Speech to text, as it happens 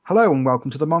Hello and welcome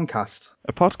to the Moncast.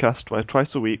 A podcast where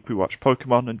twice a week we watch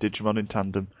Pokemon and Digimon in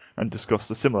tandem and discuss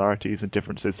the similarities and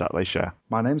differences that they share.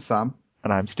 My name's Sam.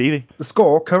 And I'm Stevie. The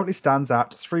score currently stands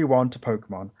at 3-1 to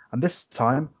Pokemon, and this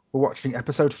time we're watching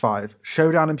Episode 5,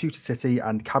 Showdown in Pewter City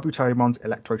and Kabutomon's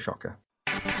Electroshocker.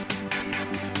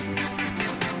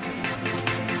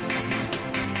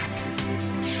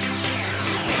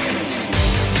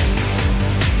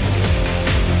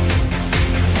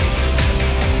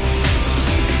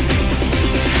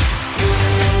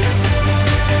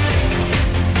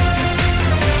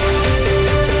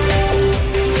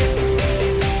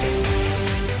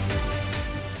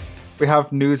 We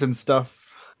have news and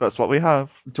stuff. That's what we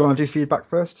have. Do you want to do feedback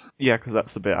first? Yeah, because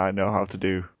that's the bit I know how to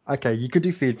do. Okay, you could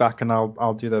do feedback and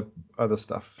I'll do the other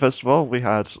stuff. First of all, we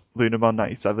had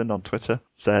Lunamon97 on Twitter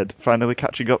said, finally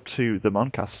catching up to the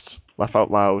Moncast. Laugh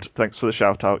out loud. Thanks for the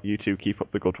shout out. You two keep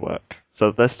up the good work.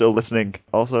 So they're still listening.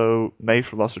 Also, May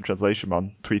from Lost in Translation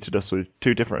Mon tweeted us with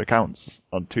 2 different accounts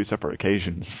on 2 separate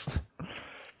occasions.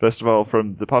 First of all,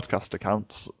 from the podcast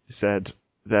accounts, he said,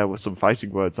 there were some fighting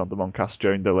words on the Moncast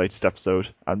during the latest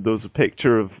episode, and there was a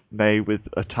picture of May with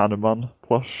a Tanamon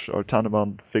plush or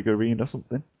Tanamon figurine or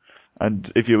something.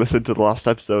 And if you listen to the last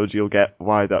episode, you'll get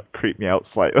why that creeped me out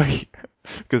slightly,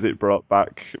 because it brought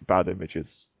back bad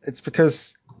images. It's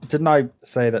because, didn't I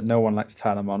say that no one likes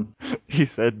Tanamon? You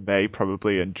said May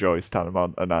probably enjoys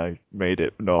Tanamon, and I made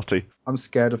it naughty. I'm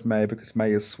scared of May because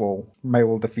May is swole. May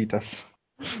will defeat us.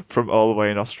 From all the way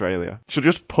in Australia. She'll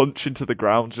just punch into the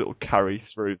ground, it'll carry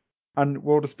through. And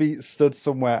we'll just be stood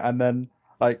somewhere and then,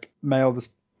 May will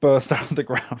just burst out of the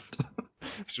ground.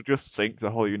 She'll just sink the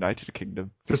whole United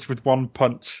Kingdom. Just with one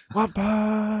punch. One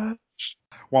punch!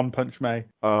 One punch May.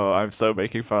 Oh, I'm so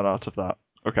making fun out of that.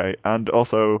 Okay, and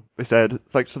also, they said,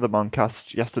 thanks to the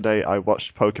Moncast, yesterday I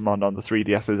watched Pokemon on the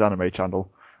 3DS's anime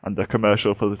channel, and the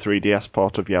commercial for the 3DS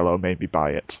port of Yellow made me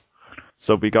buy it.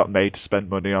 So we got May to spend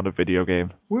money on a video game.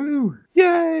 Woo! Yay!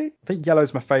 I think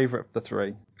Yellow's my favourite of the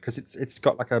 3, because it's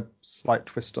got a slight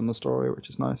twist on the story, which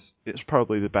is nice. It's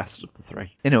probably the best of the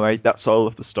 3. Anyway, that's all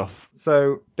of the stuff.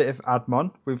 So, bit of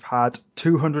admon. We've had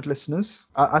 200 listeners.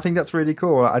 I think that's really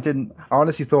cool. I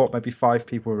honestly thought maybe 5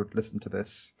 people would listen to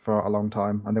this for a long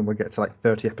time, and then we'll get to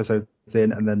 30 episodes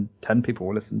in, and then 10 people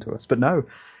will listen to us. But no,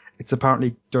 it's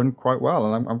apparently done quite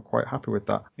well, and I'm quite happy with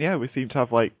that. Yeah, we seem to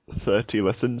have 30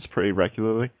 listens pretty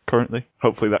regularly currently.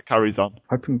 Hopefully that carries on.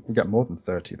 Hoping we get more than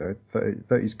 30 though.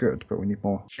 30 is good, but we need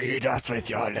more. Feed us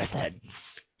with your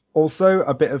listens. Also,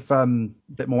 a bit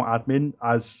more admin,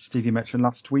 as Stevie mentioned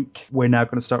last week. We're now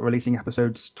going to start releasing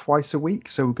episodes twice a week,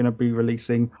 so we're going to be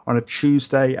releasing on a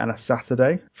Tuesday and a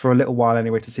Saturday for a little while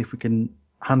anyway, to see if we can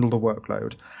handle the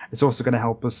workload. It's also going to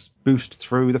help us boost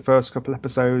through the first couple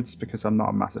episodes, because I'm not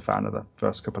a massive fan of the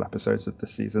first couple episodes of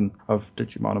this season of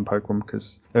Digimon and Pokemon,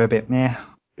 because they're a bit meh.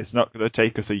 It's not going to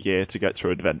take us a year to get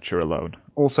through Adventure alone.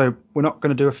 Also, we're not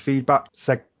going to do a feedback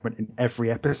segment in every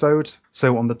episode.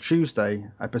 So on the Tuesday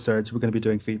episodes, we're going to be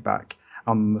doing feedback.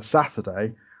 On the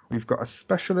Saturday, we've got a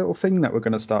special little thing that we're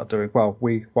going to start doing. Well,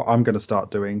 what I'm going to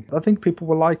start doing. I think people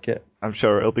will like it. I'm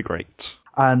sure it'll be great.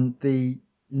 And the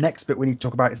next bit we need to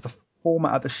talk about is the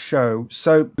format of the show.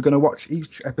 So we're going to watch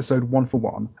each episode one for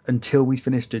one until we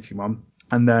finish Digimon.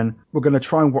 And then we're going to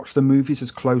try and watch the movies as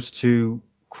close to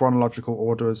chronological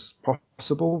order as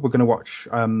possible. We're going to watch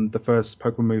the first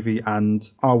Pokemon movie and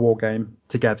our war game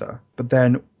together. But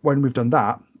then when we've done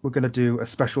that, we're going to do a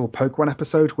special Pokemon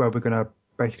episode where we're going to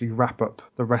basically wrap up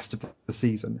the rest of the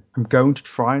season. I'm going to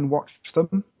try and watch them.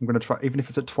 I'm going to try, even if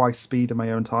it's at twice speed in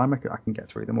my own time, I can get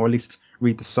through them, or at least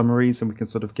read the summaries, and we can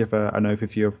sort of give an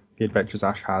overview of the adventures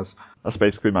Ash has. That's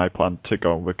basically my plan, to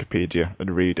go on Wikipedia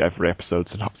and read every episode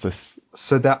synopsis.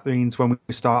 So that means when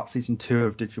we start season 2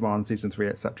 of Digimon, season 3,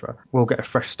 etc., we'll get a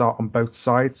fresh start on both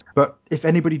sides. But if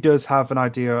anybody does have an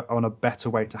idea on a better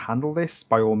way to handle this,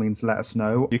 by all means let us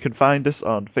know. You can find us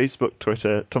on Facebook,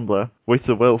 Twitter, Tumblr, With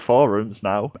the Will forums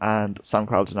now, and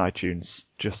SoundCloud and iTunes.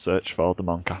 Just search for the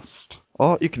Moncast.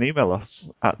 Or you can email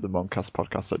us at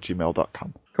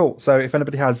themoncastpodcast@gmail.com. Cool. So if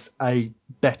anybody has a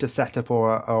better setup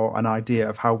or an idea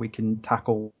of how we can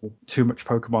tackle too much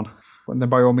Pokemon, then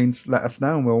by all means let us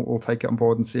know, and we'll take it on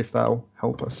board and see if that'll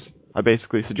help us. I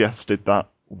basically suggested that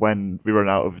when we run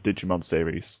out of a Digimon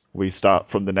series, we start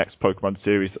from the next Pokemon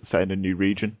series that's set in a new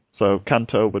region. So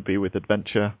Kanto would be with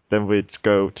Adventure, then we'd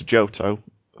go to Johto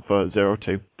for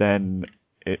 02, then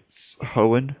it's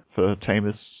Hoenn for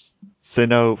Tamers,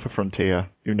 Sinnoh for Frontier,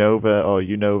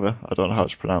 Unova, I don't know how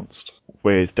it's pronounced,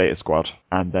 with Data Squad,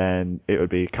 and then it would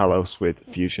be Kalos with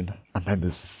Fusion, and then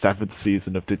there's the 7th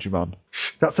season of Digimon.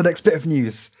 That's the next bit of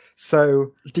news.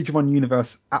 So, Digimon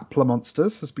Universe Appler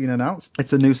Monsters has been announced.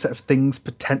 It's a new set of things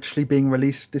potentially being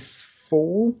released this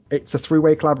fall. It's a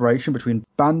three-way collaboration between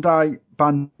Bandai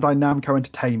Namco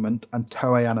Entertainment and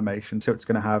Toei Animation. So it's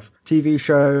going to have TV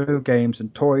show, games,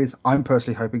 and toys. I'm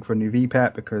personally hoping for a new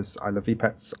V-Pet because I love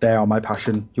V-Pets. They are my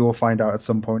passion. You will find out at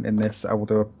some point in this. I will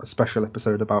do a special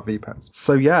episode about V-Pets.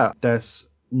 So yeah, there's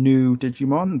new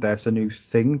Digimon. There's a new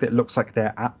thing that looks like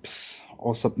they're apps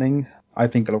or something. I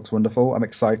think it looks wonderful. I'm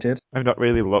excited. I've not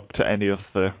really looked at any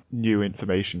of the new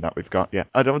information that we've got yet.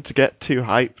 I don't want to get too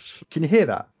hyped. Can you hear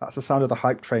that? That's the sound of the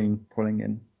hype train pulling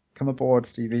in. Come aboard,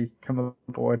 Stevie. Come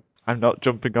aboard. I'm not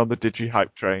jumping on the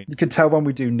Digi-hype train. You can tell when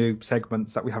we do new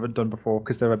segments that we haven't done before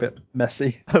because they're a bit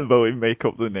messy. Though we make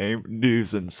up the name,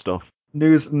 news and stuff.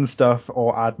 News and stuff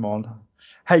or Admon.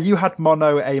 Hey, you had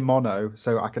Mono a Mono,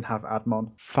 so I can have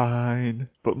Admon. Fine.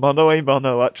 But Mono a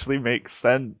Mono actually makes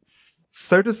sense.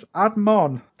 So does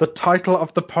Admon. The title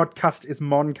of the podcast is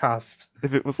Moncast.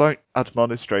 If it was like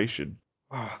administration.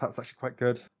 Oh, that's actually quite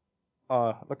good.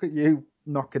 Look at you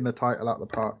knocking the title out of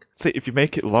the park. See, if you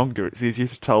make it longer, it's easier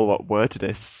to tell what word it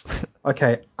is.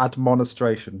 Okay,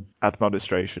 administration.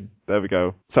 Administration. There we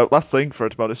go. So, last thing for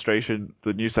administration,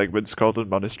 the new segment's called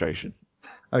administration.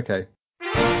 Okay.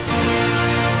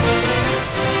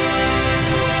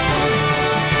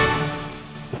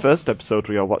 The first episode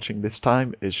we are watching this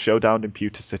time is Showdown in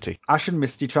Pewter City. Ash and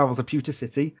Misty travel to Pewter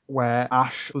City, where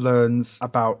Ash learns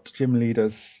about gym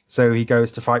leaders. So he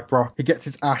goes to fight Brock. He gets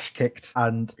his ash kicked,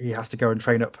 and he has to go and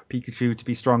train up Pikachu to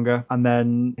be stronger. And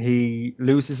then he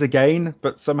loses again,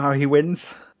 but somehow he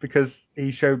wins because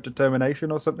he showed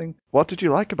determination or something. What did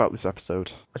you like about this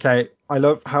episode? Okay, I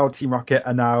love how Team Rocket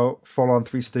are now full-on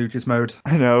Three Stooges mode.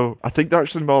 I know. I think they're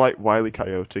actually more like Wile E.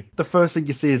 Coyote. The first thing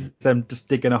you see is them just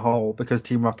digging a hole because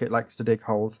Team Rocket likes to dig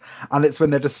holes. And it's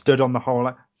when they're just stood on the hole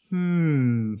like,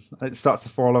 and it starts to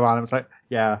fall around. And it's like,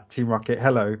 yeah, Team Rocket,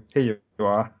 hello, here you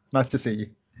are. Nice to see you.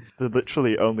 They're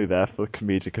literally only there for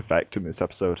comedic effect in this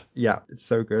episode. Yeah, it's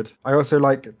so good. I also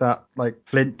like that,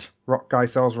 Flint, rock guy,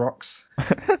 sells rocks.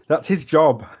 That's his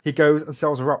job. He goes and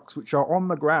sells rocks, which are on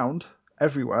the ground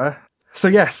everywhere. So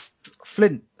yes,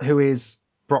 Flint, who is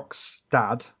Brock's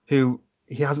dad, who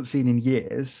he hasn't seen in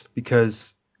years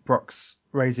because Brock's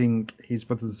raising his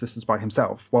brothers and sisters by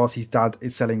himself, whilst his dad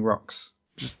is selling rocks.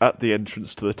 Just at the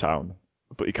entrance to the town,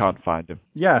 but you can't find him.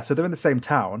 Yeah, so they're in the same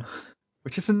town,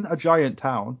 which isn't a giant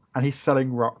town, and he's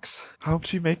selling rocks. How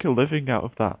do you make a living out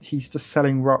of that? He's just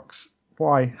selling rocks.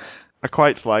 Why? I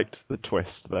quite liked the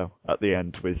twist, though, at the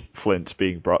end with Flint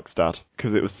being Brock's dad,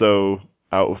 because it was so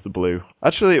out of the blue.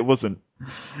 Actually, it wasn't.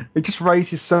 It just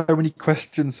raises so many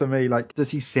questions for me. Like,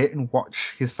 does he sit and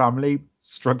watch his family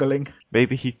struggling?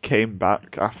 Maybe he came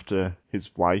back after his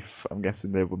wife, I'm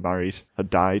guessing they were married, had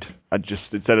died, and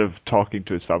just, instead of talking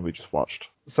to his family, just watched.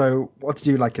 So, what did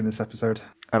you like in this episode?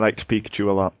 I liked Pikachu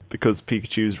a lot, because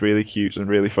Pikachu's really cute and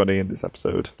really funny in this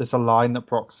episode. There's a line that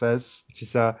Brock says, which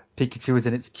is, Pikachu is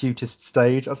in its cutest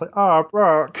stage. I was like,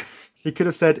 Brock. He could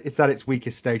have said it's at its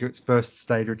weakest stage, or its first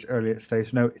stage, or its earliest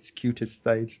stage. No, it's cutest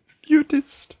stage. It's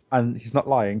cutest. And he's not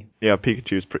lying. Yeah,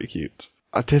 Pikachu's pretty cute.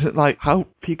 I didn't like how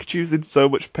Pikachu's in so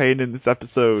much pain in this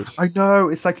episode. I know,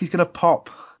 it's like he's going to pop,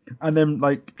 and then,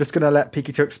 just going to let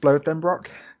Pikachu explode then, Brock.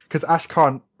 Because Ash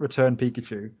can't return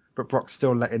Pikachu, but Brock's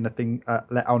still letting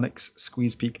let Onyx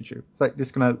squeeze Pikachu. It's like,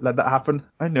 just going to let that happen.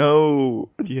 I know.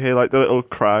 You hear, the little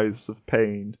cries of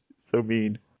pain. It's so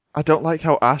mean. I don't like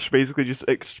how Ash basically just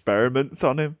experiments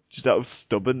on him, just out of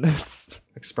stubbornness.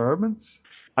 Experiments?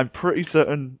 I'm pretty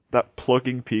certain that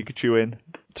plugging Pikachu in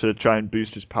to try and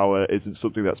boost his power isn't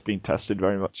something that's been tested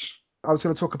very much. I was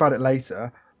going to talk about it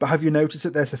later, but have you noticed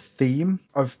that there's a theme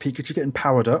of Pikachu getting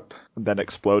powered up? And then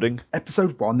exploding.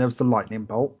 Episode 1, there was the lightning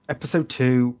bolt. Episode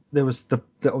 2, there was the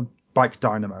little bike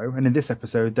dynamo, and in this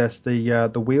episode there's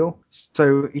the wheel.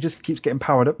 So he just keeps getting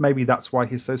powered up. Maybe that's why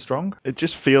he's so strong. It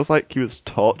just feels like he was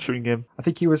torturing him. I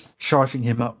think he was charging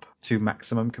him up to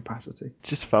maximum capacity. It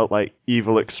just felt like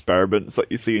evil experiments like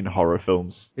you see in horror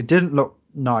films. It didn't look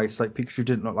nice. Pikachu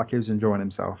didn't look like he was enjoying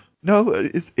himself. No,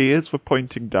 his ears were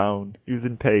pointing down. He was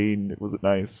in pain. It wasn't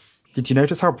nice. Did you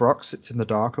notice how Brock sits in the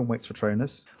dark and waits for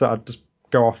trainers? So I'd just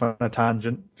go off on a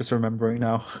tangent, just remembering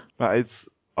now. That is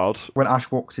odd. When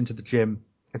Ash walks into the gym,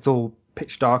 it's all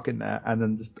pitch dark in there, and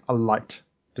then just a light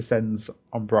descends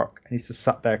on Brock, and he's just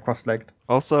sat there cross-legged.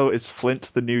 Also, is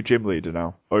Flint the new gym leader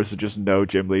now? Or is there just no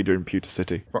gym leader in Pewter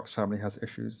City? Brock's family has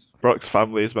issues. Brock's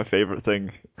family is my favourite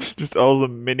thing. Just all the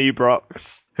mini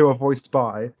Brocks. Who are voiced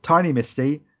by Tiny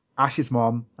Misty, Ash's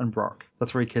mom, and Brock. The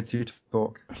three kids who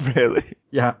talk. Really?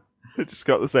 Yeah. They just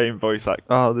got the same voice act.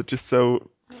 Oh, they're just so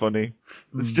funny.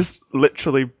 It's just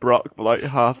literally Brock, but like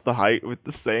half the height with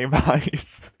the same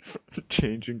eyes,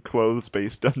 changing clothes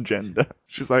based on gender.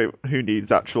 She's like, who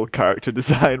needs actual character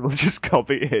design? We'll just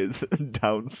copy his and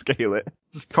downscale it.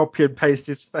 Just copy and paste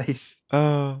his face.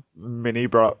 Oh, mini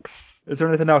Brocks. Is there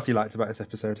anything else you liked about this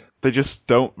episode? They just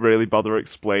don't really bother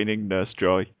explaining Nurse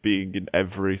Joy being in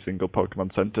every single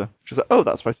Pokemon Center. She's like, oh,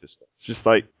 that's my sister. It's just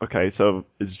like, okay, so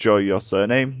is Joy your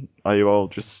surname? Are you all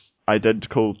just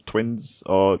identical twins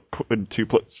or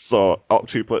quintuplets or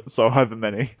octuplets or however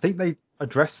many? I think they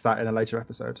addressed that in a later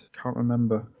episode. Can't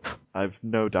remember. I've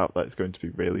no doubt that it's going to be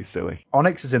really silly.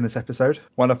 Onyx is in this episode,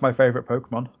 one of my favourite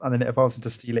Pokemon, and then it evolves into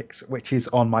Steelix, which is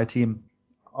on my team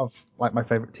of like my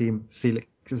favourite team. Steelix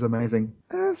is amazing.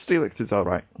 Steelix is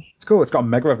alright. It's cool. It's got a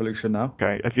Mega Evolution now.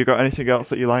 Okay, have you got anything else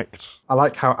that you liked? I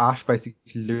like how Ash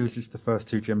basically loses the first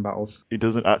two gym battles. He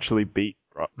doesn't actually beat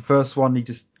Brock. The first one, he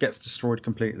just gets destroyed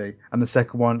completely. And the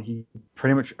second one, he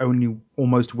pretty much only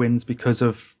almost wins because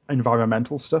of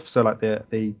environmental stuff. So like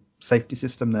the safety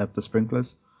system, the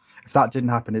sprinklers. If that didn't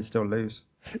happen, he'd still lose.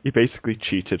 He basically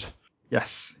cheated.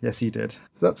 Yes, he did.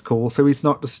 So that's cool. So he's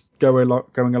not just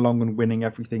going along and winning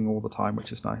everything all the time,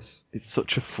 which is nice. He's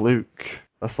such a fluke.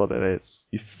 That's what it is.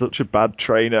 He's such a bad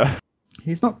trainer.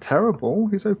 He's not terrible.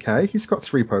 He's okay. He's got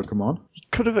 3 Pokemon. He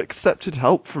could have accepted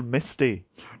help from Misty.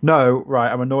 No,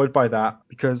 right. I'm annoyed by that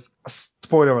because,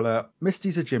 spoiler alert,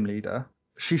 Misty's a gym leader.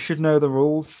 She should know the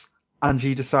rules. And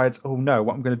she decides, oh no,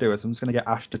 what I'm going to do is I'm just going to get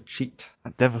Ash to cheat.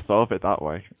 I never thought of it that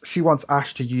way. She wants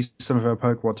Ash to use some of her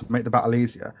Pokemon to make the battle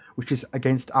easier, which is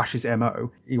against Ash's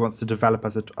MO. He wants to develop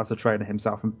as a trainer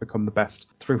himself and become the best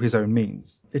through his own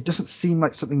means. It doesn't seem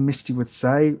like something Misty would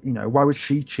say. You know, why would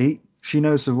she cheat? She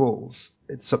knows the rules.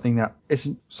 It's something that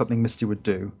isn't something Misty would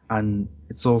do. And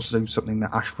it's also something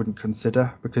that Ash wouldn't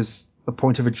consider because the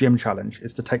point of a gym challenge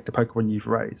is to take the Pokemon you've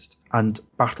raised and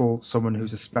battle someone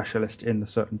who's a specialist in the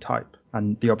certain type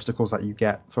and the obstacles that you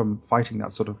get from fighting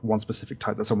that sort of one specific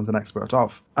type that someone's an expert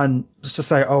of. And just to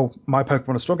say, oh, my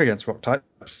Pokemon are strong against rock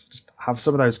types, just have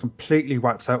some of those completely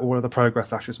wipes out all of the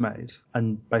progress Ash has made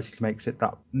and basically makes it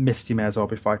that Misty may as well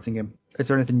be fighting him. Is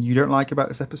there anything you don't like about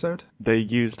this episode? They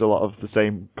used a lot of the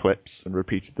same clips and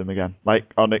repeated them again.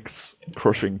 Like Onyx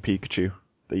crushing Pikachu.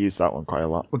 They used that one quite a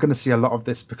lot. We're going to see a lot of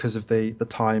this because of the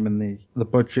time and the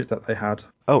budget that they had.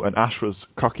 Oh, and Ash was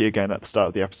cocky again at the start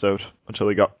of the episode until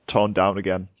he got torn down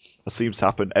again. That seems to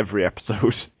happen every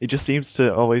episode. He just seems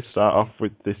to always start off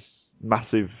with this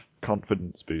massive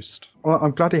confidence boost. Well,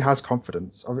 I'm glad he has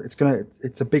confidence.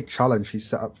 It's a big challenge he's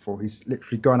set up for. He's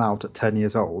literally gone out at 10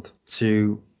 years old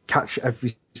to catch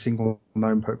every single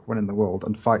known Pokemon in the world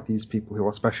and fight these people who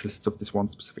are specialists of this one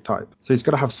specific type. So he's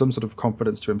got to have some sort of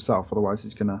confidence to himself, otherwise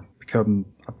he's going to become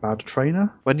a bad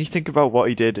trainer. When you think about what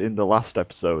he did in the last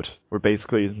episode, where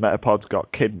basically his Metapod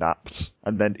got kidnapped,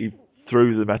 and then he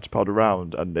threw the Metapod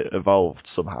around and it evolved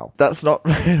somehow. That's not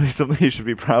really something you should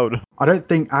be proud of. I don't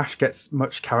think Ash gets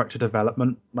much character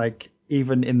development. Like,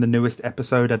 even in the newest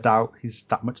episode, I doubt he's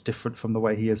that much different from the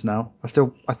way he is now. I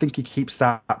think he keeps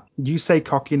that. You say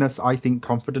cockiness, I think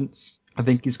confidence. I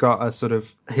think he's got a sort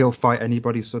of he'll fight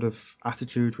anybody sort of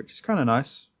attitude, which is kind of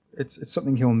nice. It's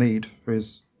something he'll need for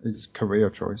his career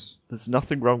choice. There's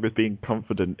nothing wrong with being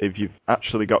confident if you've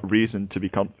actually got reason to be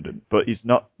confident, but he's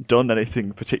not done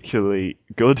anything particularly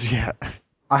good yet.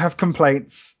 I have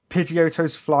complaints.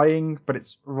 Pidgeotto's flying, but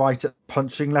it's right at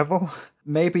punching level.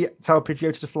 Maybe tell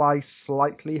Pidgeotto to fly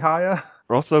slightly higher.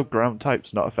 Also, ground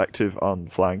type's not effective on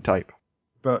flying type.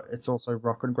 But it's also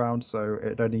rock and ground, so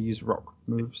it only used rock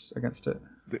moves against it.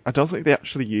 I don't think they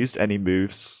actually used any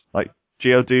moves. Like,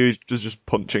 Geodude was just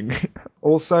punching.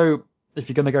 Also, if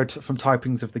you're going to go from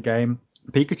typings of the game,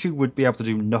 Pikachu would be able to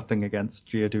do nothing against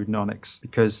Geodude and Onix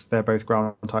because they're both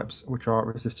ground types which are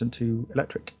resistant to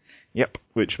electric. Yep,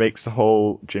 which makes the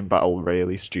whole gym battle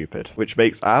really stupid. Which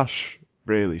makes Ash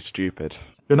really stupid.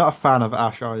 You're not a fan of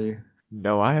Ash, are you?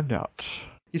 No, I am not.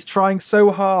 He's trying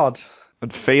so hard.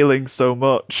 And failing so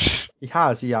much. He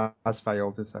has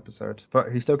failed this episode.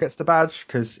 But he still gets the badge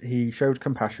because he showed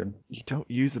compassion. You don't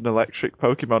use an electric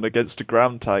Pokemon against a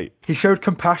ground type. He showed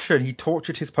compassion. He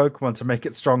tortured his Pokemon to make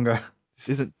it stronger. This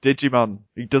isn't Digimon.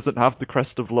 He doesn't have the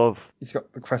crest of love. He's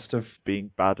got the crest of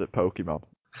being bad at Pokemon.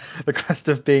 The crest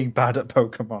of being bad at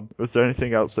Pokemon. Was there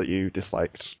anything else that you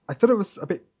disliked? I thought it was a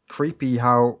bit creepy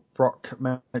how Brock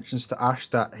mentions to Ash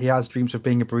that he has dreams of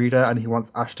being a breeder and he wants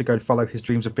Ash to go and follow his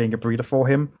dreams of being a breeder for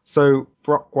him. So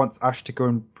Brock wants Ash to go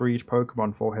and breed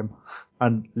Pokemon for him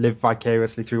and live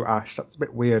vicariously through Ash. That's a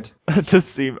bit weird. It does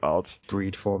seem odd.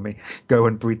 Breed for me. Go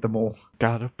and breed them all.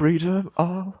 Gotta breed them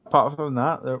all. Apart from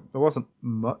that, there wasn't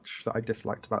much that I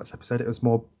disliked about this episode. It was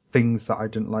more things that I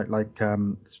didn't like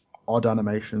odd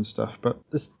animation stuff, but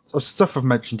this stuff I've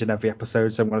mentioned in every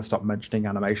episode, so I'm going to stop mentioning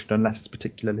animation unless it's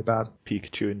particularly bad.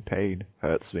 Pikachu in pain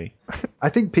hurts me. I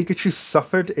think Pikachu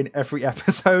suffered in every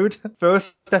episode.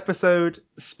 First episode,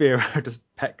 Spearow just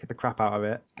peck the crap out of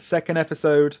it. Second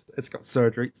episode, it's got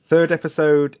surgery. Third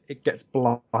episode, it gets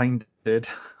blinded.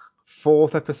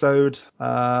 Fourth episode,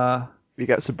 He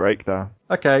gets a break there.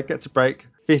 okay, gets a break.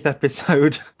 Fifth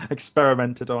episode,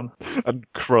 experimented on.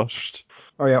 And crushed.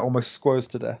 Oh yeah, almost squoze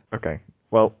to death. Okay.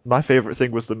 Well, my favourite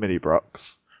thing was the mini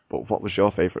Brox. But what was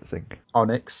your favourite thing?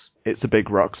 Onyx. It's a big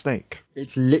rock snake.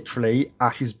 It's literally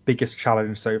Ash's biggest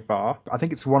challenge so far. I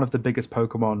think it's one of the biggest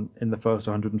Pokemon in the first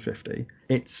 150.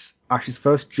 It's Ash's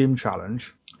first gym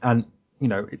challenge, and you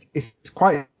know, it's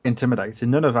quite intimidating.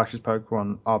 None of Ash's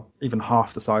Pokemon are even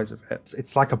half the size of it.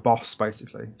 It's like a boss,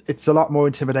 basically. It's a lot more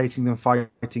intimidating than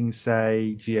fighting,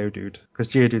 say, Geodude, because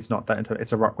Geodude's not that intimidating.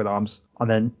 It's a rock with arms. And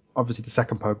then, obviously, the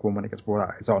second Pokemon, when it gets brought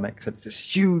out, is Onyx. It's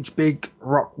this huge, big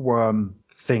rock worm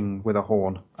thing with a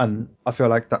horn. And I feel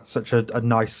like that's such a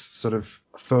nice sort of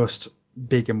first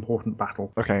big, important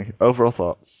battle. Okay, overall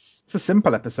thoughts. It's a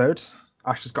simple episode.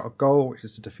 Ash has got a goal, which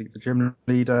is to defeat the gym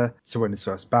leader, to win his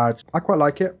first badge. I quite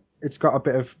like it. It's got a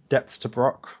bit of depth to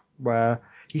Brock, where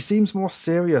he seems more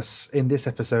serious in this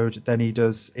episode than he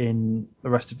does in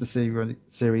the rest of the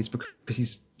series because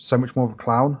he's so much more of a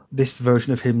clown. This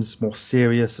version of him's more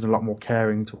serious and a lot more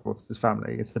caring towards his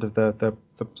family instead of the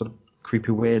sort of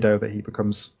creepy weirdo that he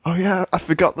becomes. Oh yeah, I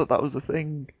forgot that was a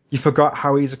thing. You forgot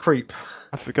how he's a creep.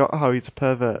 I forgot how he's a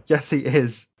pervert. Yes, he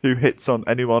is. Who hits on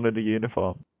anyone in a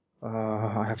uniform.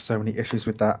 I have so many issues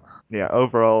with that. Yeah,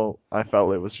 overall, I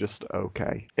felt it was just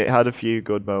okay. It had a few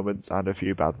good moments and a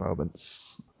few bad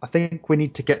moments. I think we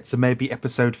need to get to maybe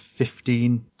episode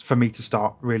 15 for me to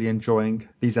start really enjoying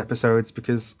these episodes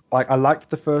because I liked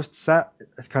the first set.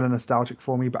 It's kind of nostalgic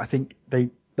for me, but I think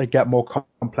they get more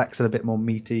complex and a bit more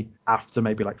meaty after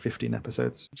maybe like 15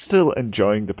 episodes. I'm still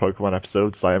enjoying the Pokemon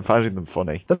episodes. I'm finding them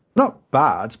funny. They're not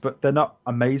bad, but they're not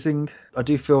amazing. I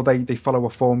do feel they follow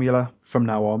a formula from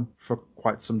now on for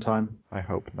quite some time. I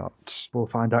hope not. We'll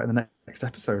find out in the next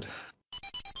episode.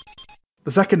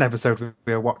 The second episode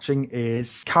we are watching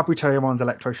is Kabuterimon's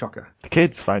Electroshocker. The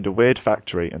kids find a weird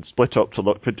factory and split up to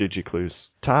look for Digiclues.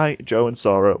 Tai, Joe and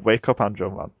Sora wake up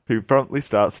Andromon, who promptly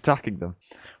starts attacking them.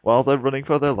 While they're running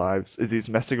for their lives, Izzy's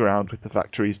messing around with the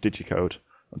factory's digicode,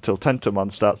 until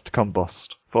Tentomon starts to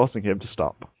combust, forcing him to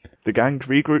stop. The gang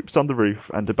regroups on the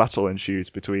roof and a battle ensues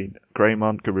between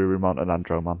Greymon, Garurumon and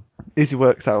Andromon. Izzy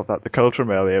works out that the code from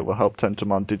earlier will help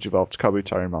Tentomon digivolve to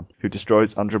Kabuterimon, who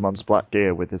destroys Andromon's black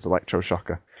gear with his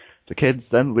electroshocker. The kids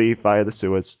then leave via the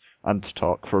sewers and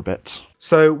talk for a bit.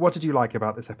 So, what did you like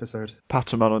about this episode?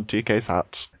 Patamon on TK's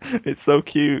hat. It's so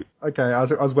cute. Okay, I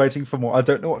was waiting for more. I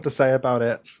don't know what to say about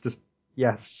it. Just,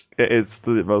 yes. It is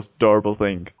the most adorable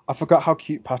thing. I forgot how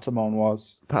cute Patamon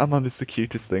was. Patamon is the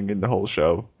cutest thing in the whole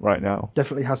show right now.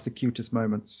 Definitely has the cutest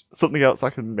moments. Something else I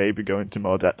can maybe go into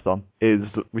more depth on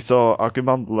is we saw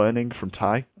Agumon learning from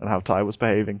Tai and how Tai was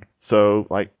behaving. So,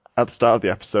 at the start of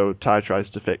the episode, Tai tries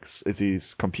to fix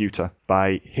Izzy's computer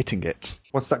by hitting it.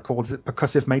 What's that called? Is it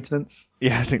percussive maintenance?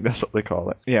 Yeah, I think that's what they call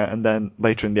it. Yeah, and then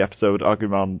later in the episode,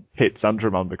 Agumon hits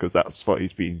Andromon because that's what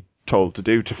he's been told to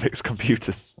do to fix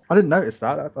computers. I didn't notice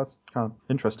that. That's kind of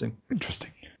interesting.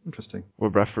 Interesting. We're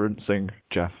referencing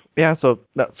Jeff. Yeah, so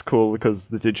that's cool because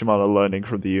the Digimon are learning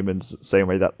from the humans the same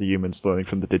way that the humans learning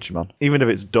from the Digimon. Even if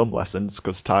it's dumb lessons,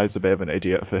 because Tai's a bit of an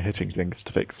idiot for hitting things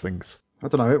to fix things. I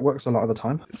don't know, it works a lot of the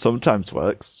time. It sometimes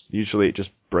works. Usually it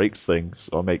just breaks things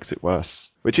or makes it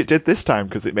worse. Which it did this time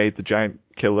because it made the giant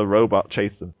killer robot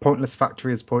chase them. Pointless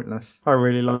factory is pointless. I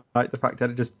really like the fact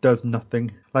that it just does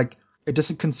nothing. It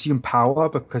doesn't consume power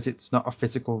because it's not a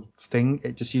physical thing.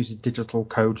 It just uses digital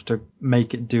code to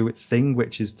make it do its thing,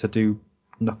 which is to do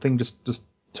nothing, just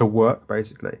to work,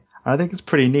 basically. And I think it's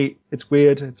pretty neat. It's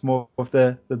weird. It's more of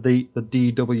the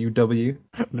DWW.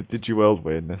 The Digiworld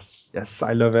weirdness. Yes,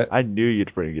 I love it. I knew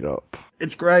you'd bring it up.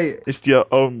 It's great. It's your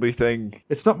only thing.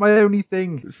 It's not my only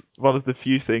thing. It's one of the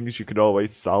few things you can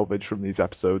always salvage from these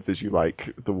episodes is you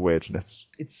like the weirdness.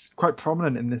 It's quite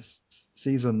prominent in this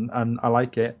season, and I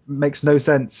like it. It makes no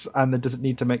sense, and it doesn't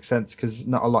need to make sense because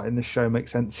not a lot in this show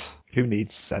makes sense. Who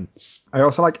needs sense? I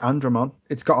also like Andromon.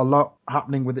 It's got a lot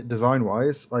happening with it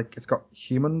design-wise. It's got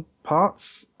human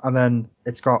parts, and then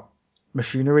it's got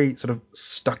machinery sort of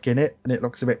stuck in it, and it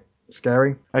looks a bit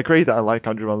scary. I agree that I like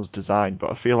Andromon's design,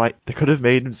 but I feel like they could have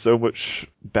made him so much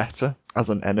better as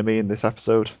an enemy in this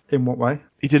episode. In what way?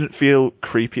 He didn't feel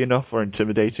creepy enough or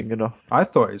intimidating enough. I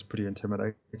thought he was pretty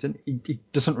intimidating. He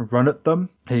doesn't run at them.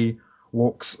 He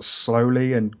walks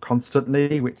slowly and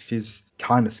constantly, which is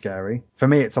kind of scary. For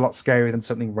me, it's a lot scarier than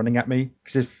something running at me,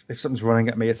 because if something's running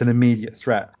at me, it's an immediate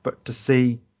threat. But to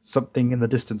see something in the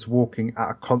distance walking at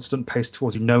a constant pace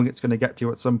towards you, knowing it's going to get to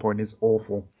you at some point, is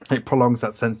awful. It prolongs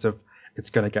that sense of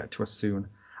it's going to get to us soon.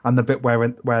 And the bit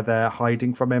where they're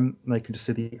hiding from him, and they can just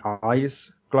see the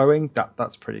eyes glowing,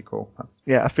 that's pretty cool.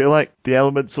 Yeah, I feel like the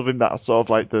elements of him that are sort of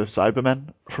like the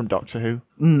Cybermen from Doctor Who.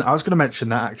 I was going to mention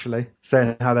that, actually,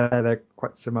 saying how they're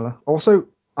quite similar. Also,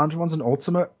 Andromon's an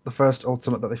ultimate, the first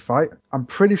ultimate that they fight. I'm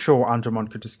pretty sure Andromon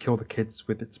could just kill the kids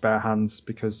with its bare hands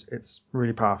because it's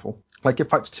really powerful. Like,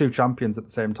 it fights two champions at the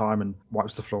same time and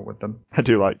wipes the floor with them. I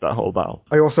do like that whole battle.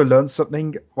 I also learned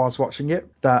something whilst watching it,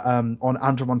 that on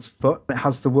Andromon's foot, it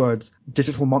has the words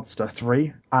Digital Monster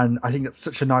 3. And I think that's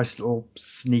such a nice little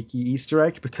sneaky Easter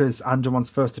egg, because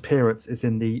Andromon's first appearance is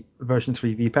in the version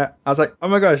 3 VPET. I was like, oh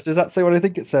my gosh, does that say what I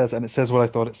think it says? And it says what I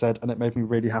thought it said, and it made me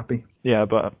really happy. Yeah,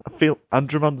 but I feel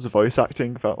Andromon's voice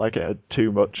acting felt like it had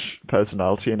too much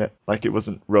personality in it. Like it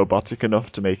wasn't robotic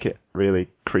enough to make it really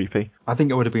creepy. I think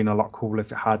it would have been a lot cooler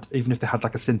if it had, even if they had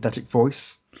like a synthetic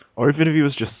voice. Or even if he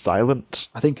was just silent.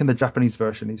 I think in the Japanese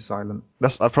version he's silent.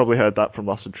 I've probably heard that from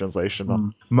Lost in Translation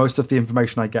Man. Most of the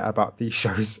information I get about these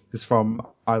shows is from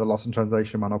either Lost in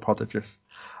Translation Man or Podagis.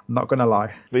 I'm not going to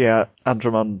lie. But yeah,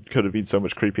 Andromon could have been so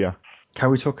much creepier. Can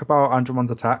we talk about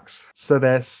Andromon's attacks? So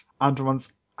there's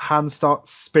Andromon's hand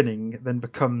starts spinning, then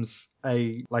becomes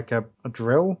a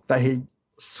drill that he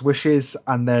swishes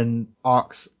and then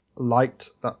arcs light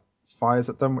that fires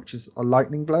at them, which is a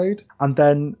lightning blade, and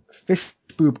then fish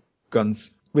boob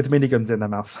guns with miniguns in their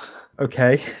mouth.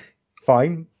 Okay,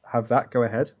 fine, have that, go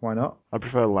ahead, why not? I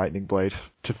prefer lightning blade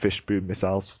to fish boom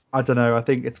missiles. I don't know, I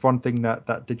think it's one thing that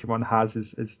Digimon has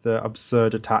is the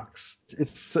absurd attacks.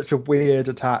 It's such a weird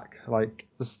attack, like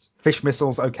just fish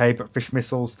missiles, okay, but fish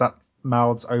missiles that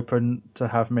mouths open to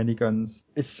have miniguns.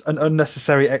 It's an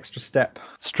unnecessary extra step.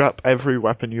 Strap every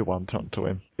weapon you want onto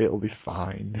him. It'll be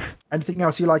fine. Anything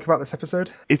else you like about this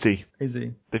episode? Izzy.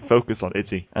 They focus on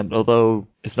Izzy. And although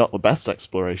it's not the best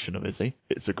exploration of Izzy,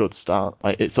 it's a good start.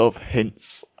 Like, it sort of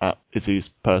hints at Izzy's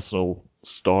personal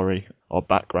story or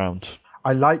background.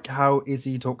 I like how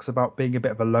Izzy talks about being a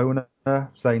bit of a loner,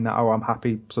 saying that, I'm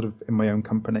happy sort of in my own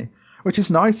company. Which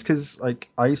is nice, because like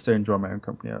I used to enjoy my own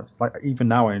company. Like even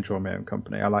now I enjoy my own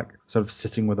company. I like sort of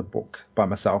sitting with a book by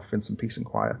myself in some peace and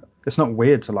quiet. It's not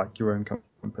weird to like your own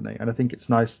company. And I think it's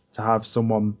nice to have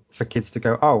someone for kids to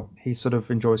go, oh, he sort of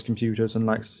enjoys computers and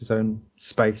likes his own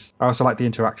space. I also like the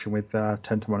interaction with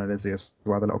Tentamon and Izzy as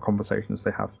well, the little conversations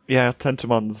they have. Yeah,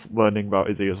 Tentamon's learning about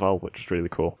Izzy as well, which is really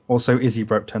cool. Also, Izzy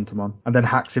broke Tentamon and then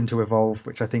hacks him to evolve,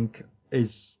 which I think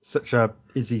is such a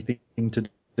Izzy thing to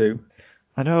do.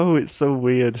 I know, it's so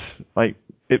weird. Like,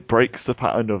 it breaks the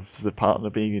pattern of the partner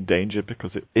being in danger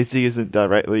because Izzy isn't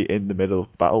directly in the middle of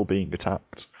the battle being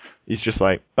attacked. He's just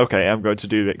like, okay, I'm going to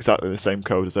do exactly the same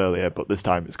code as earlier, but this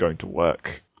time it's going to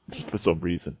work for some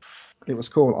reason. It was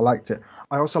cool. I liked it.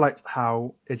 I also liked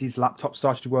how Izzy's laptop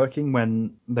started working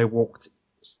when they walked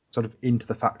sort of into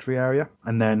the factory area,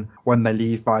 and then when they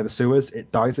leave via the sewers,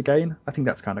 it dies again. I think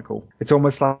that's kind of cool. It's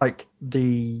almost like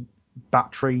the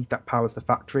battery that powers the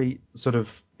factory sort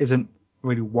of isn't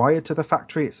really wired to the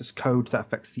factory. It's just code that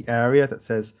affects the area that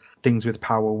says things with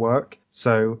power work.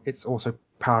 So it's also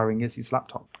powering Izzy's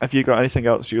laptop. Have you got anything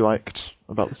else you liked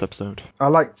about this episode? I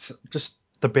liked just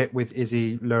the bit with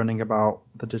Izzy learning about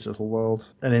the digital world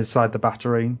and inside the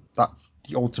battery. That's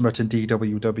the ultimate in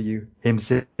DWW. Him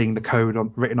seeing the code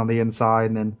written on the inside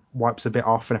and then wipes a bit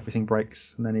off and everything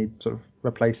breaks. And then he sort of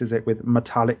replaces it with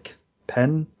metallic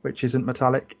pen, which isn't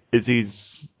metallic.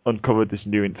 Izzy's uncovered this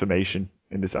new information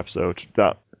in this episode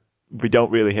that we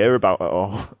don't really hear about at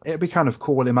all. It'd be kind of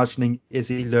cool imagining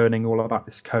Izzy learning all about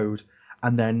this code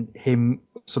and then him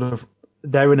sort of,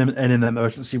 they're in an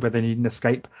emergency where they need an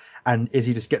escape, and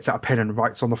Izzy just gets out a pen and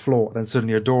writes on the floor, and then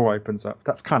suddenly a door opens up.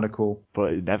 That's kind of cool.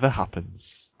 But it never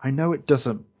happens. I know it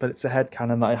doesn't, but it's a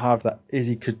headcanon that I have that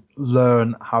Izzy could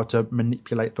learn how to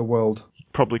manipulate the world.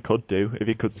 Probably could do if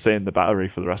he could stay in the battery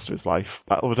for the rest of his life.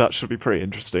 That would actually be pretty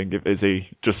interesting if Izzy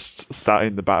just sat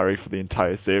in the battery for the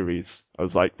entire series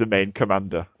as like the main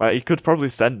commander. Like, he could probably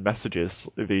send messages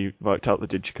if he worked out the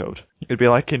digicode. It'd be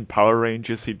like in Power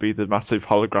Rangers, he'd be the massive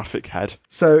holographic head.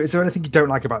 So is there anything you don't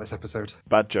like about this episode?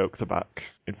 Bad jokes are back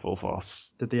in full force.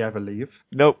 Did they ever leave?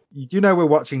 Nope. You do know we're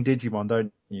watching Digimon,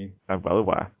 don't you? I'm well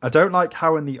aware. I don't like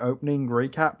how in the opening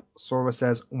recap, Sora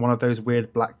says one of those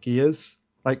weird black gears.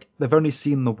 Like, they've only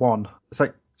seen the one. It's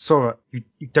like, Sora, you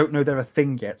don't know they're a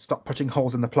thing yet. Stop putting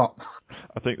holes in the plot.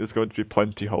 I think there's going to be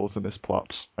plenty holes in this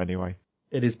plot, anyway.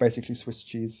 It is basically Swiss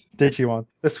cheese. Digimon.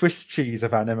 The Swiss cheese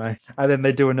of anime. And then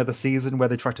they do another season where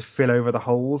they try to fill over the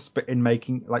holes, but in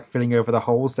making, like, filling over the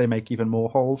holes, they make even more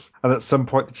holes. And at some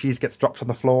point, the cheese gets dropped on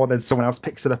the floor, then someone else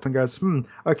picks it up and goes,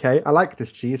 okay, I like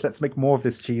this cheese. Let's make more of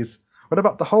this cheese. What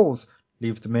about the holes?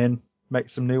 Leave them in. Make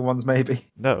some new ones, maybe.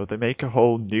 No, they make a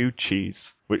whole new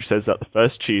cheese, which says that the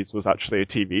first cheese was actually a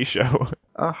TV show.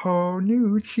 A whole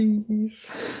new cheese.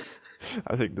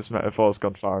 I think this metaphor's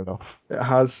gone far enough. It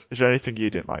has. Is there anything you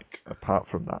didn't like apart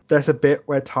from that? There's a bit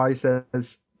where Ty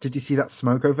says, did you see that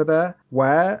smoke over there?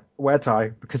 Where? Where,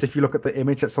 Ty? Because if you look at the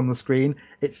image that's on the screen,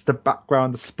 it's the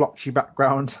background, the splotchy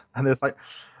background, and there's like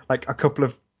a couple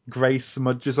of grey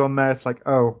smudges on there. It's like,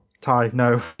 oh, Ty,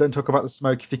 no, don't talk about the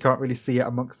smoke if you can't really see it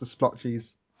amongst the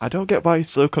splotchies. I don't get why he's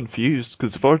so confused,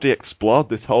 because they've already explored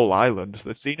this whole island.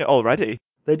 They've seen it already.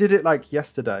 They did it like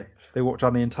yesterday. They walked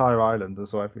on the entire island and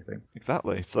saw everything.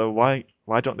 Exactly. So why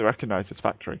don't they recognise this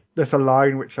factory? There's a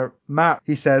line which Matt,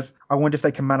 he says, I wonder if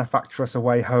they can manufacture us a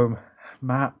way home.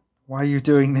 Matt, why are you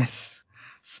doing this?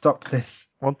 Stop this.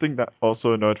 One thing that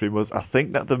also annoyed me was I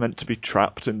think that they're meant to be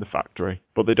trapped in the factory,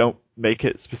 but they don't make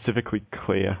it specifically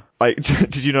clear. Like,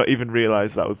 did you not even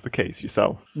realise that was the case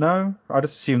yourself? No, I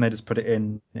just assume they just put it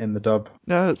in the dub.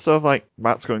 No, it's sort of like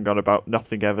Matt's going on about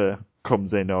nothing ever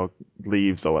comes in or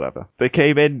leaves or whatever. They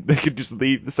came in, they could just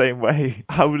leave the same way.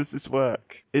 How does this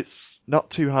work? It's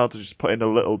not too hard to just put in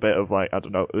a little bit of, like, I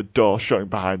don't know, a door shutting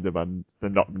behind them and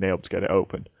they're not being able to get it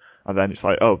open. And then it's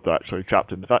like, oh, they're actually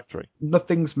trapped in the factory.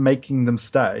 Nothing's making them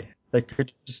stay. They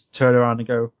could just turn around and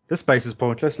go, this space is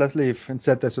pointless, let's leave.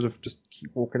 Instead, they sort of just keep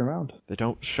walking around. They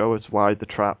don't show us why they're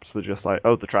trapped. They're just like,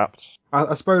 oh, they're trapped.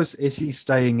 I suppose, is he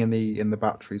staying in the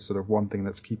battery sort of one thing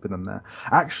that's keeping them there?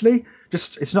 Actually,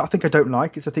 it's not a thing I don't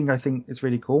like, it's a thing I think is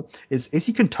really cool, is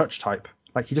he can touch type.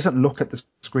 Like, he doesn't look at the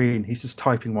screen, he's just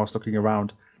typing whilst looking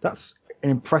around. That's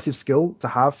an impressive skill to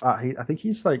have. I think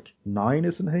he's like 9,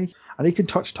 isn't he? And he can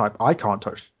touch type. I can't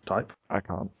touch type. I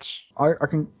can't. I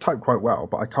can type quite well,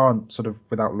 but I can't sort of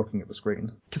without looking at the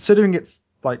screen. Considering it's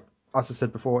like, as I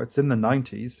said before, it's in the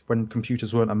 90s when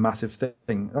computers weren't a massive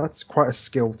thing. That's quite a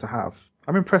skill to have.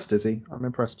 I'm impressed, Izzy. I'm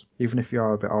impressed, even if you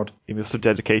are a bit odd. He must have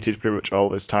dedicated pretty much all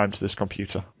his time to this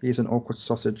computer. He's an awkward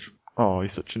sausage. Oh,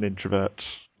 he's such an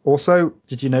introvert. Also,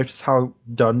 did you notice how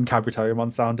done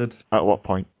Kabuterimon sounded? At what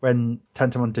point? When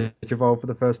Tentomon Digivolved for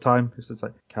the first time, it's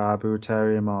like,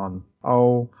 Kabuterimon.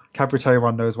 Oh,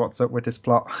 Kabuterimon knows what's up with this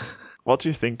plot. What do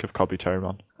you think of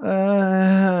Kabuterimon?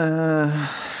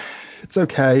 It's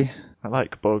okay. I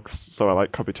like bugs, so I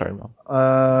like Kabuterimon.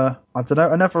 I don't know,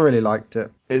 I never really liked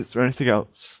it. Is there anything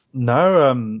else?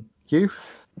 No, you?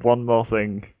 One more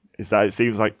thing is that it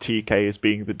seems like TK is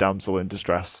being the damsel in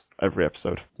distress every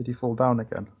episode. Did he fall down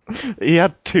again? He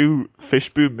had 2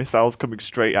 fish boom missiles coming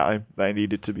straight at him that he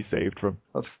needed to be saved from.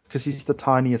 That's because he's the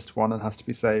tiniest one and has to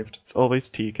be saved. It's always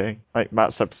TK. Like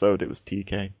Matt's episode, it was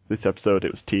TK. This episode,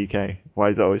 it was TK. Why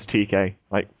is it always TK?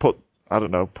 Like, put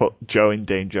Joe in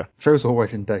danger. Joe's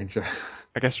always in danger.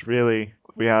 I guess really,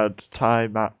 we had Ty,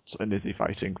 Matt, and Izzy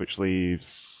fighting, which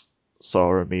leaves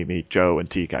Sora, Mimi, Joe, and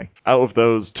TK. Out of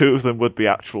those, 2 of them would be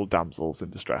actual damsels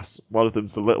in distress. One of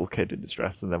them's the little kid in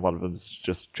distress, and then one of them's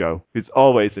just Joe, who's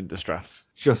always in distress.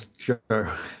 Just Joe.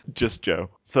 Just Joe.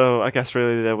 So I guess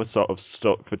really they were sort of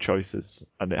stuck for choices,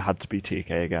 and it had to be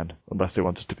TK again, unless they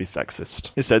wanted to be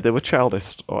sexist. Instead, they were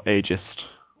childist, or ageist,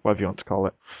 whatever you want to call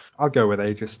it. I'll go with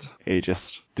ageist.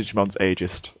 Ageist. Digimon's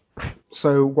ageist.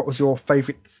 So, what was your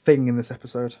favourite thing in this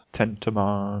episode?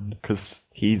 Tentomon, because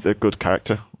he's a good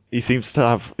character. He seems to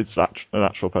have a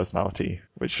natural personality,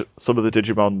 which some of the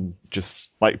Digimon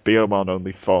just, like Biyomon,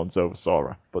 only fawns over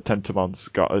Sora. But Tentomon's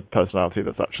got a personality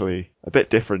that's actually a bit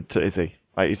different to Izzy.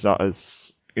 Like, he's not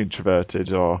as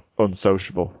introverted or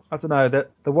unsociable. I don't know, there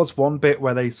was one bit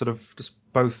where they sort of just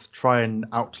both try and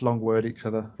out-long word each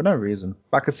other for no reason.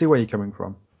 But I could see where you're coming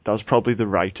from. That was probably the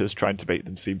writers trying to make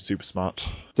them seem super smart.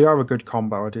 They are a good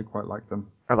combo, I do quite like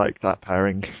them. I like that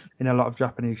pairing. In a lot of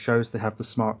Japanese shows, they have the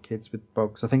smart kids with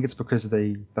bugs. I think it's because of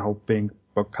the whole being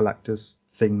bug collectors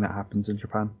thing that happens in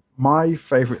Japan. My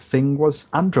favourite thing was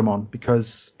Andromon,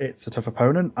 because it's a tough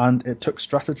opponent and it took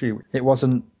strategy. It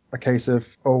wasn't a case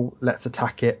of, oh, let's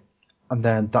attack it, and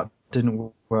then that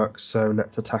didn't work, so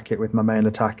let's attack it with my main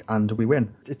attack and we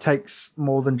win. It takes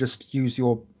more than just use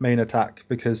your main attack,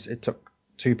 because it took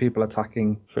 2 people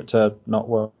attacking for it to not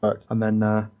work. And then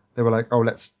they were like, oh,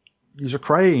 let's use a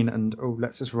crane, and oh,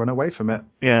 let's just run away from it.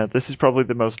 Yeah, this is probably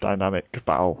the most dynamic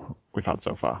battle we've had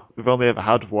so far. We've only ever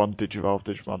had one Digivolve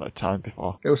Digimon at a time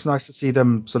before. It was nice to see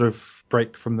them sort of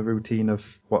break from the routine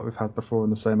of what we've had before in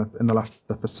the last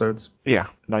episodes. Yeah,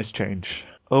 nice change.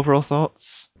 Overall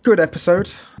thoughts? Good episode.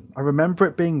 I remember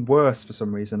it being worse for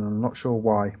some reason, and I'm not sure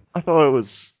why. I thought it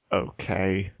was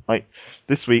okay. Like,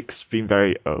 this week's been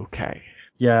very okay.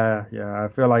 Yeah. I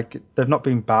feel like they've not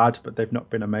been bad, but they've not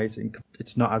been amazing.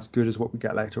 It's not as good as what we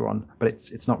get later on, but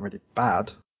it's not really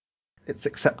bad. It's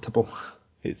acceptable.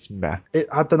 It's meh. It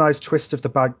had the nice twist of the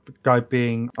bad guy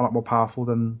being a lot more powerful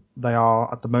than they are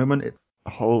at the moment. A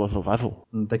whole other level.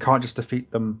 They can't just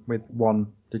defeat them with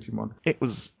one Digimon. It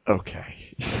was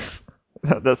okay.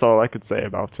 That's all I could say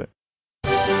about it.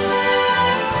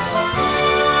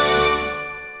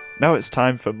 Now it's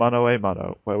time for Mano a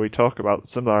Mano, where we talk about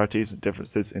similarities and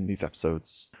differences in these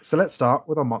episodes. So let's start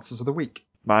with our monsters of the week.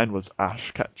 Mine was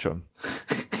Ash Ketchum.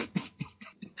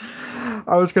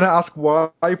 I was going to ask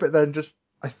why, but then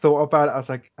I thought about it. I was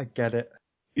like, I get it.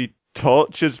 He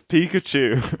tortures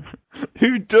Pikachu.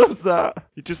 Who does that?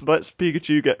 He just lets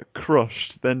Pikachu get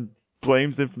crushed, then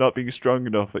blames him for not being strong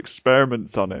enough,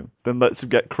 experiments on him, then lets him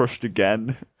get crushed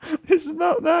again. It's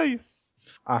not nice.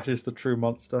 Ash is the true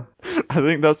monster. I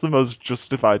think that's the most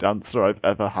justified answer I've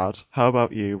ever had. How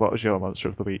about you? What was your monster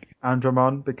of the week?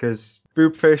 Andromon, because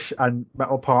boobfish and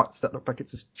metal parts that look like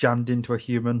it's just jammed into a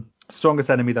human.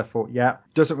 Strongest enemy, therefore, yeah.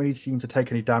 Doesn't really seem to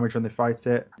take any damage when they fight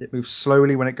it. It moves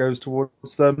slowly when it goes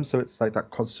towards them, so it's like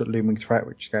that constant looming threat,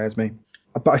 which scares me.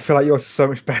 But I feel like yours is so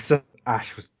much better.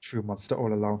 Ash was the true monster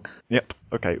all along. Yep.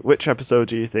 Okay, which episode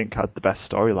do you think had the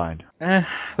best storyline? They're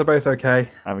both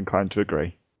okay. I'm inclined to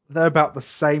agree. They're about the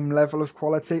same level of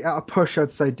quality. At a push,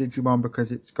 I'd say Digimon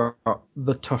because it's got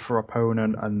the tougher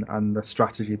opponent and the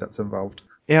strategy that's involved.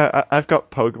 Yeah, I've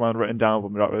got Pokemon written down, but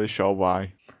I'm not really sure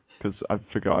why. Because I've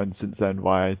forgotten since then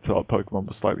why I thought Pokemon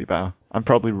was slightly better. I'm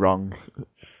probably wrong.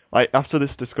 Like, after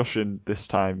this discussion this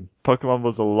time, Pokemon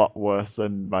was a lot worse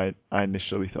than I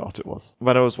initially thought it was.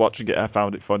 When I was watching it, I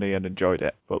found it funny and enjoyed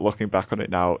it. But looking back on it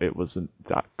now, it wasn't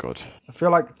that good. I feel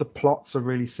like the plots are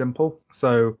really simple.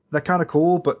 So they're kind of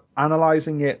cool, but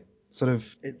analysing it,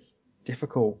 it's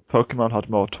difficult. Pokemon had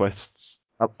more twists.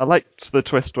 I liked the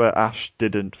twist where Ash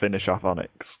didn't finish off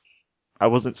Onyx. I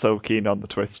wasn't so keen on the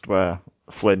twist where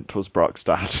Flint was Brock's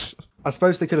dad. I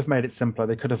suppose they could have made it simpler.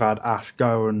 They could have had Ash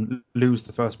go and lose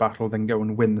the first battle, then go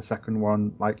and win the second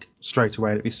one, like, straight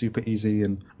away. It'd be super easy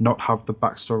and not have the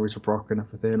backstory to Brock and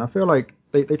everything. I feel like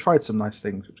they tried some nice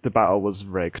things. The battle was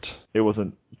rigged. It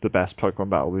wasn't the best Pokemon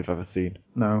battle we've ever seen.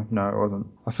 No, it wasn't.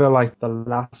 I feel like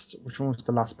which one was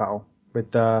the last battle? With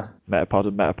the Metapod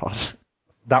and Metapod.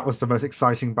 That was the most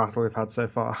exciting battle we've had so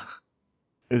far.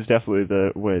 It was definitely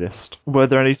the weirdest. Were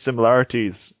there any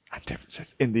similarities and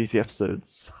differences in these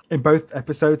episodes? In both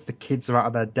episodes, the kids are out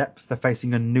of their depth. They're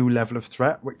facing a new level of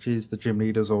threat, which is the gym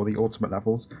leaders or the ultimate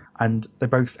levels, and they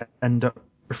both end up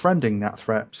befriending that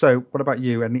threat. So, what about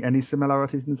you? Any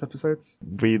similarities in these episodes?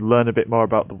 We learn a bit more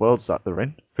about the worlds that they're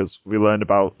in, because we learn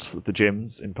about the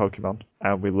gyms in Pokemon,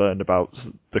 and we learn about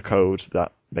the code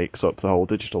that makes up the whole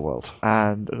digital world.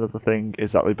 And another thing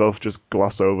is that we both just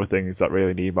gloss over things that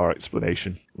really need more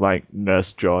explanation, like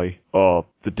Nurse Joy, or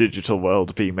the digital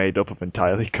world being made up of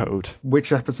entirely code.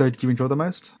 Which episode did you enjoy the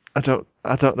most? I don't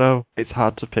know. It's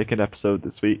hard to pick an episode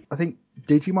this week. I think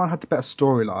Digimon had the better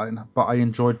storyline, but I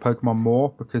enjoyed Pokemon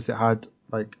more because it had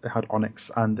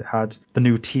Onyx and it had the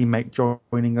new teammate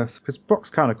joining us. Because Brock's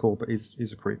kind of cool, but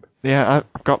he's a creep. Yeah,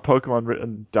 I've got Pokemon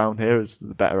written down here as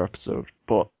the better episode,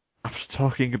 but after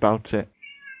talking about it,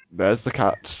 there's the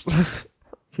cat.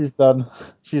 She's done.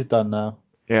 She's done now.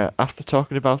 Yeah, after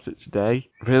talking about it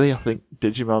today, really, I think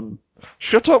Digimon...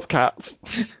 Shut up, cat!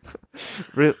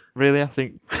 Really, I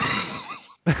think...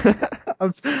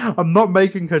 I'm not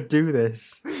making her do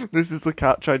this. This is the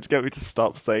cat trying to get me to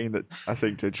stop saying that I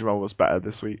think Digimon was better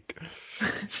this week.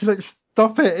 She's like,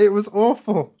 stop it! It was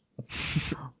awful.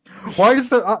 Why does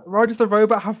the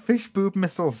robot have fish boob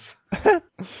missiles?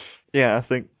 Yeah, I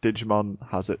think Digimon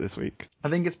has it this week. I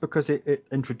think it's because it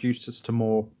introduced us to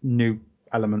more new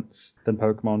elements than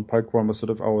Pokemon. Pokemon was sort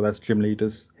of, oh, there's gym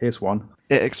leaders. Here's one.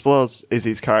 It explores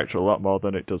Izzy's character a lot more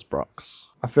than it does Brock's.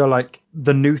 I feel like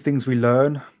the new things we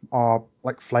learn are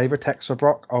like flavor text for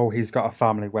Brock. Oh, he's got a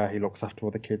family where he looks after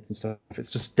all the kids and stuff. It's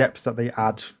just depth that they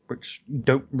add, which you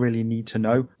don't really need to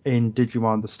know. In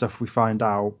Digimon, the stuff we find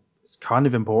out is kind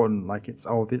of important. Like it's,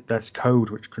 there's code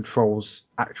which controls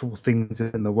actual things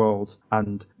in the world.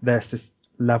 And there's this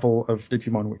level of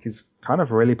Digimon which is kind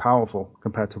of really powerful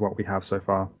compared to what we have so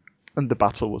far. And the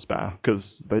battle was better,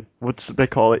 because they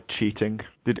call it cheating.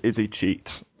 Did Izzy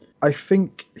cheat? I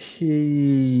think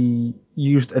he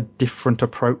used a different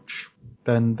approach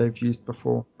than they've used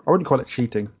before. I wouldn't call it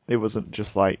cheating. It wasn't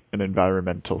just like an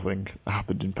environmental thing that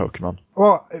happened in Pokemon.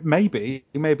 Well, maybe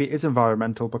it is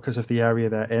environmental because of the area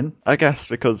they're in. I guess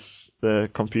because the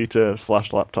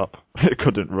computer/laptop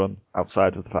couldn't run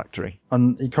outside of the factory.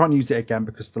 And he can't use it again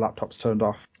because the laptop's turned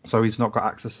off. So he's not got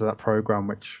access to that program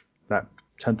which let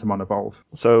Tentamon evolve.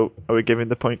 So, are we giving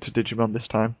the point to Digimon this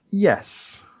time?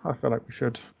 Yes, I feel like we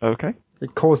should. Okay.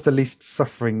 It caused the least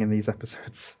suffering in these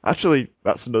episodes. Actually,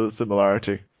 that's another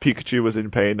similarity. Pikachu was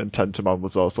in pain and Tentamon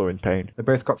was also in pain. They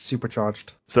both got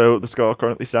supercharged. So the score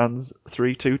currently stands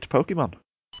 3-2 to Pokemon.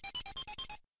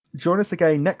 Join us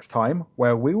again next time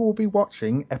where we will be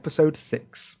watching episode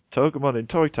 6. Togemon in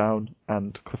Toy Town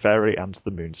and Clefairy and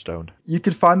the Moonstone. You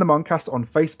can find the Moncast on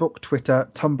Facebook, Twitter,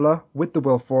 Tumblr, With the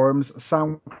Will forums,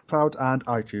 SoundCloud and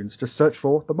iTunes. Just search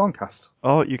for the Moncast.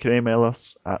 Or you can email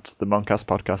us at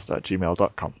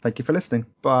themoncastpodcast@gmail.com. Thank you for listening.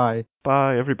 Bye.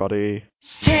 Bye, everybody.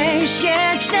 天使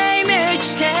が来たイメー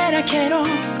ジだらけの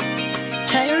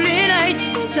頼りない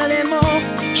翼でも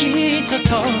きっと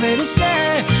飛べるさ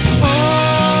Oh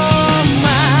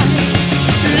my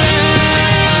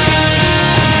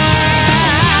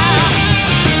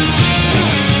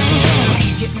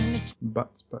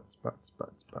Butts.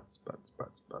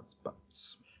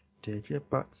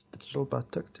 Digital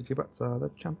buttocks, digibutts are the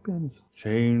champions.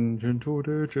 Change into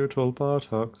digital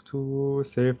buttocks to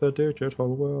save the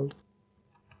digital world.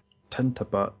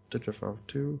 Tentabutt, Digivolve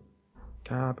 2.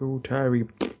 Kabutery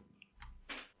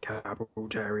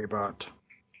butt.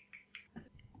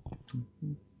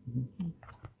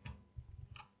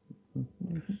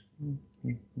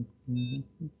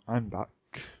 I'm back.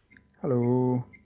 Hello.